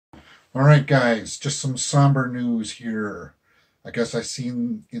All right, guys, just some somber news here. I guess I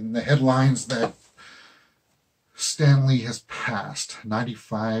seen in the headlines that Stanley has passed,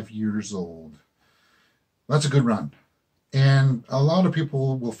 95 years old. That's a good run. And a lot of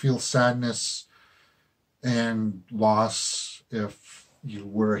people will feel sadness and loss if you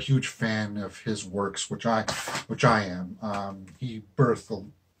were a huge fan of his works, which I am. He birthed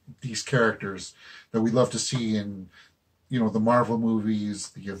these characters that we love to see in, the Marvel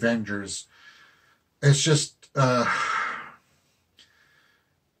movies, the Avengers. It's just,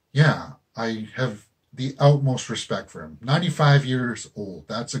 yeah, I have the utmost respect for him. 95 years old.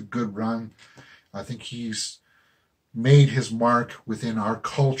 That's a good run. I think he's made his mark within our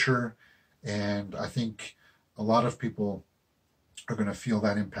culture, and I think a lot of people are going to feel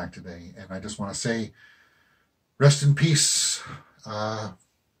that impact today. And I just want to say, rest in peace. Uh,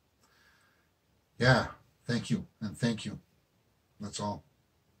 yeah, thank you, and thank you. That's all.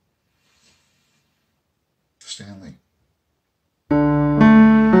 Stanley.